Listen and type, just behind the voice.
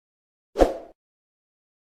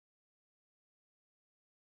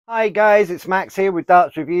Hi guys, it's Max here with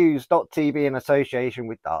dartsreviews.tv in association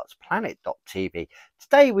with dartsplanet.tv.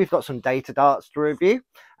 Today we've got some data darts to review,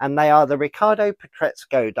 and they are the Ricardo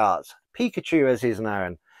Pietreczko Darts, Pikachu as he's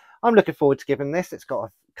known. I'm looking forward to giving this. It's got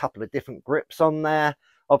a couple of different grips on there.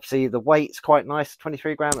 Obviously the weight's quite nice,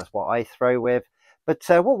 23 grams, that's what I throw with. But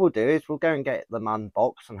what we'll do is we'll go and get them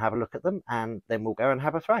unboxed and have a look at them, and then we'll go and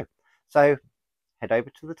have a throw. So head over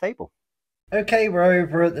to the table. Okay, we're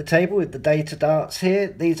over at the table with the data darts here.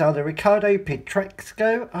 These are the Ricardo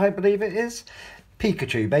Pietreczko, I believe it is.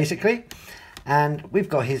 Pikachu, basically. And we've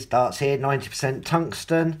got his darts here, 90%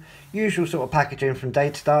 tungsten. Usual sort of packaging from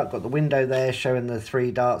Datadart. Got the window there showing the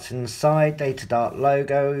 3 darts inside. Datadart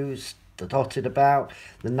logos dotted about.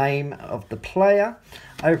 The name of the player.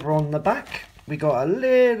 Over on the back, we got a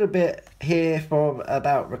little bit here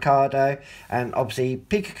about Ricardo. And obviously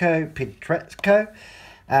Pikachu Pietreczko.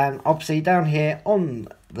 And obviously down here on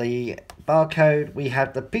the barcode we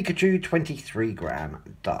have the Pikachu 23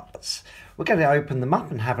 gram darts. We're going to open them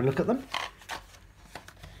up and have a look at them.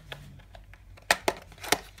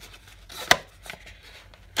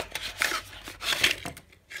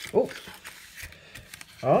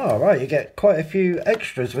 Oh, right, you get quite a few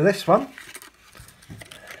extras with this one,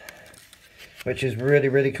 which is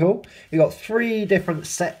really cool. You've got 3 different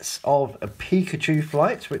sets of Pikachu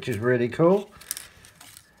flights, which is really cool.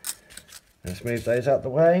 Let's move those out the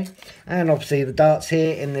way. And obviously the darts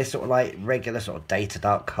here in this sort of like regular sort of data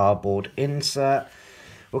dart cardboard insert.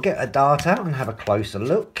 We'll get a dart out and have a closer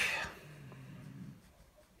look.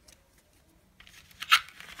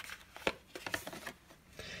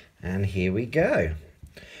 And here we go.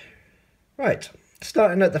 Right,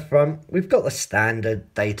 starting at the front, we've got the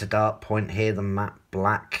standard data dart point here, the matte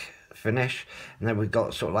black finish, and then we've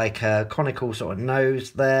got sort of like a conical sort of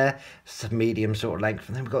nose there, some medium sort of length,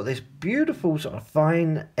 and then we've got this beautiful sort of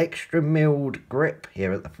fine extra milled grip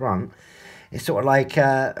here at the front. It's sort of like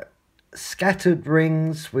scattered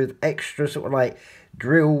rings with extra sort of like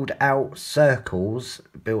drilled out circles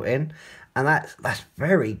built in, and that's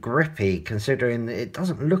very grippy considering it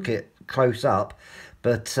doesn't look it close up.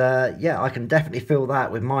 But yeah, I can definitely feel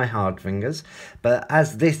that with my hard fingers. But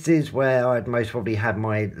as this is where I'd most probably have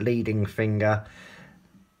my leading finger,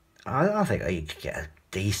 I think you could get a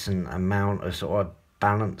decent amount of sort of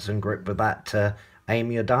balance and grip with that to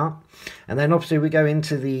aim your dart. And then obviously we go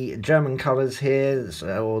into the German colours here,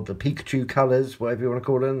 or the Pikachu colours, whatever you want to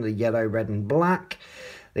call them, the yellow, red and black.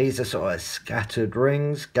 These are sort of scattered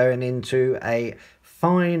rings going into a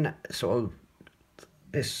fine sort of,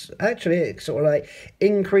 it sort of like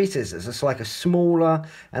increases. It's just like a smaller,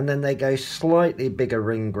 and then they go slightly bigger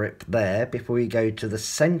ring grip there before you go to the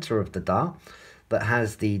center of the dart that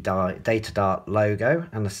has the data dart logo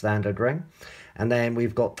and the standard ring. And then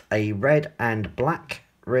we've got a red and black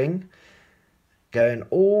ring going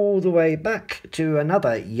all the way back to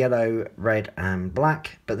another yellow, red and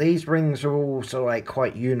black. But these rings are all sort of like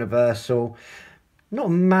quite universal. Not a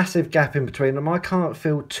massive gap in between them. I can't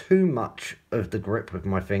feel too much of the grip with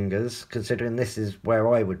my fingers, considering this is where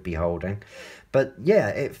I would be holding. But yeah,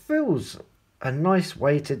 it feels a nice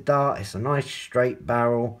weighted dart. It's a nice straight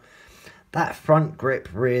barrel. That front grip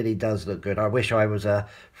really does look good. I wish I was a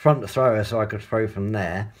front thrower so I could throw from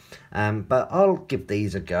there. But I'll give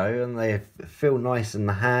these a go, and they feel nice in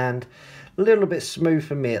the hand. A little bit smooth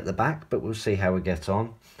for me at the back, but we'll see how we get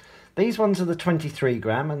on. These ones are the 23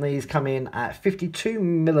 gram, and these come in at 52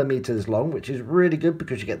 millimeters long, which is really good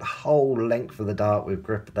because you get the whole length of the dart with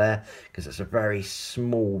grip there, because it's a very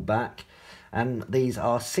small back. And these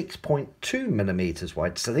are 6.2 millimeters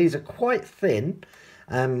wide, so these are quite thin,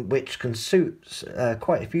 which can suit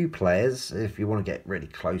quite a few players if you want to get really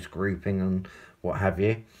close grouping and what have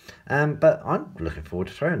you. But I'm looking forward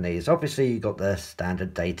to throwing these. Obviously, you've got the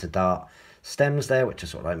standard data dart stems there, which are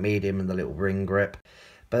sort of like medium, and the little ring grip.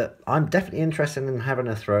 But I'm definitely interested in having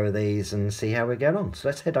a throw of these and see how we get on. So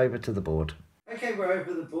let's head over to the board. Okay, we're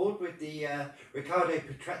over the board with the Ricardo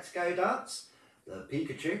Pietreczko darts, the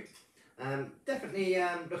Pikachu. Definitely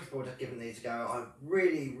looking forward to giving these a go. I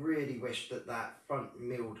really wish that front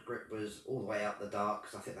milled grip was all the way up the dart,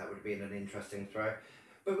 because I think that would have been an interesting throw.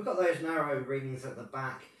 But we've got those narrow rings at the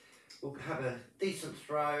back. We'll have a decent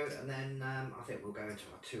throw, and then I think we'll go into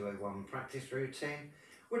our 201 practice routine.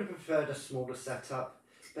 Would have preferred a smaller setup,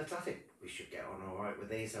 but I think we should get on alright with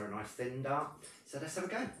these. They're a nice thin dart. So let's have a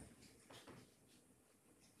go.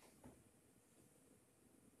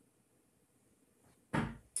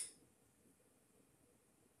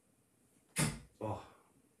 Oh.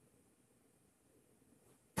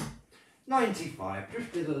 95.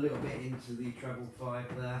 Drifted a little bit into the treble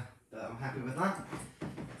 5 there, but I'm happy with that.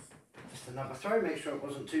 Just another throw, make sure it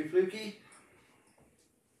wasn't too fluky.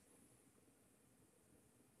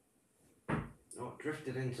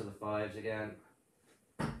 drifted into the 5s again.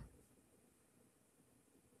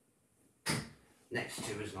 Next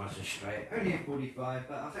two is nice and straight. Only a 45,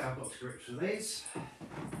 but I think I've got to grips with these.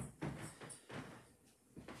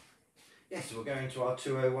 Yes, so we're going to our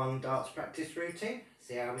 201 darts practice routine.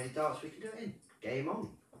 See how many darts we can do it in. Game on.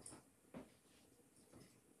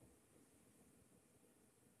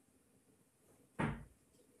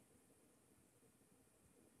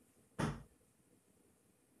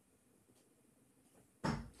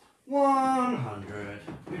 $100.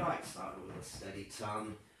 We like starting with a steady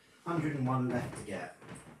ton. 101 left to get.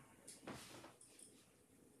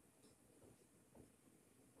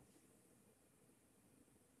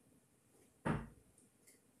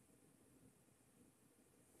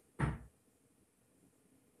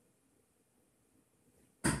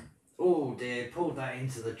 Oh dear, pulled that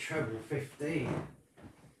into the treble 15.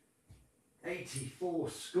 84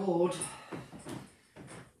 scored.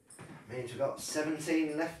 Means we've got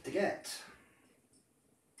 17 left to get.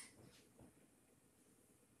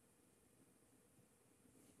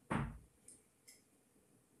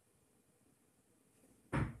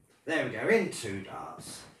 There we go, in 2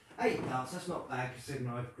 darts. 8 darts, that's not bad considering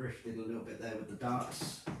I've grifted a little bit there with the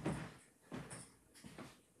darts.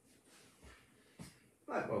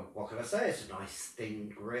 Right, well, what can I say? It's a nice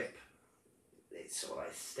thin grip. It's sort of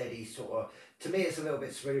like steady, sort of. To me, it's a little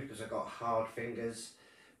bit smooth because I've got hard fingers.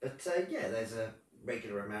 But yeah, there's a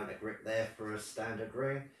regular amount of grip there for a standard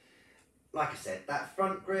ring. Like I said, that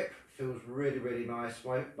front grip feels really, really nice.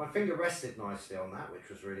 My finger rested nicely on that, which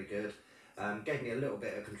was really good. Gave me a little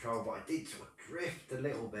bit of control, but I did sort of drift a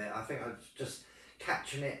little bit. I think I was just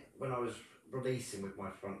catching it when I was releasing with my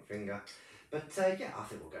front finger. But yeah, I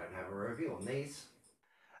think we'll go and have a review on these.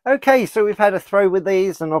 Okay, so we've had a throw with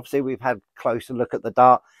these, and obviously we've had a closer look at the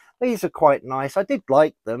dart. These are quite nice. I did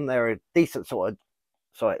like them. They're a decent sort of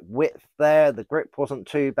width there. The grip wasn't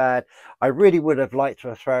too bad. I really would have liked to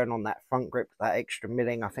have thrown on that front grip, that extra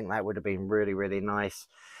milling. I think that would have been really, really nice.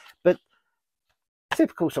 But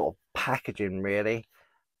typical sort of packaging, really.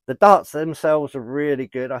 The darts themselves are really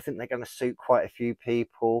good. I think they're going to suit quite a few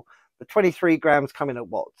people. The 23 grams coming at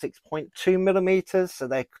what, 6.2 millimeters, so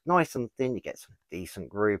they're nice and thin. You get some decent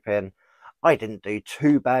group in. I didn't do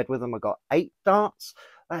too bad with them. I got 8 darts.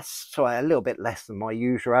 That's sort of a little bit less than my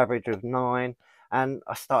usual average of 9. And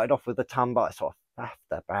I started off with a ton, but I sort of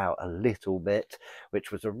faffed about a little bit,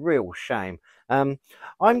 which was a real shame. I'm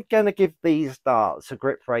going to give these darts a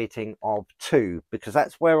grip rating of 2 because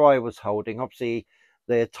that's where I was holding. Obviously,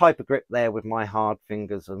 the type of grip there with my hard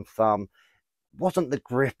fingers and thumb wasn't the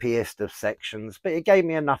grippiest of sections, but it gave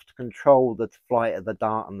me enough to control the flight of the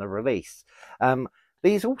dart and the release.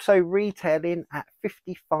 These also retail in at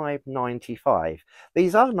 $55.95.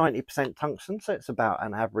 These are 90% tungsten, so it's about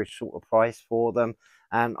an average sort of price for them.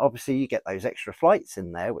 And obviously you get those extra flights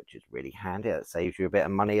in there, which is really handy. That saves you a bit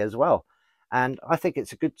of money as well. And I think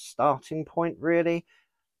it's a good starting point, really.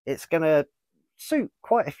 It's going to suit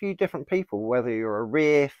quite a few different people, whether you're a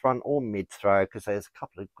rear, front or mid throw, because there's a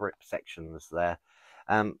couple of grip sections there.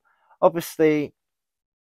 Obviously,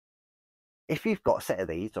 if you've got a set of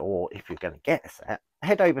these, or if you're going to get a set,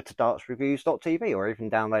 head over to dartsreviews.tv or even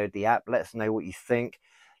download the app. Let us know what you think.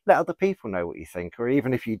 Let other people know what you think, or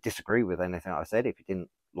even if you disagree with anything I said, if you didn't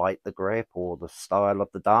like the grip or the style of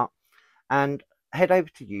the dart. And head over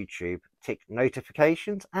to YouTube, tick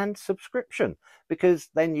notifications and subscription, because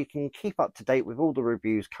then you can keep up to date with all the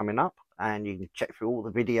reviews coming up, and you can check through all the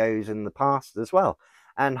videos in the past as well.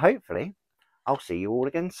 And hopefully I'll see you all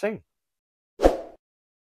again soon.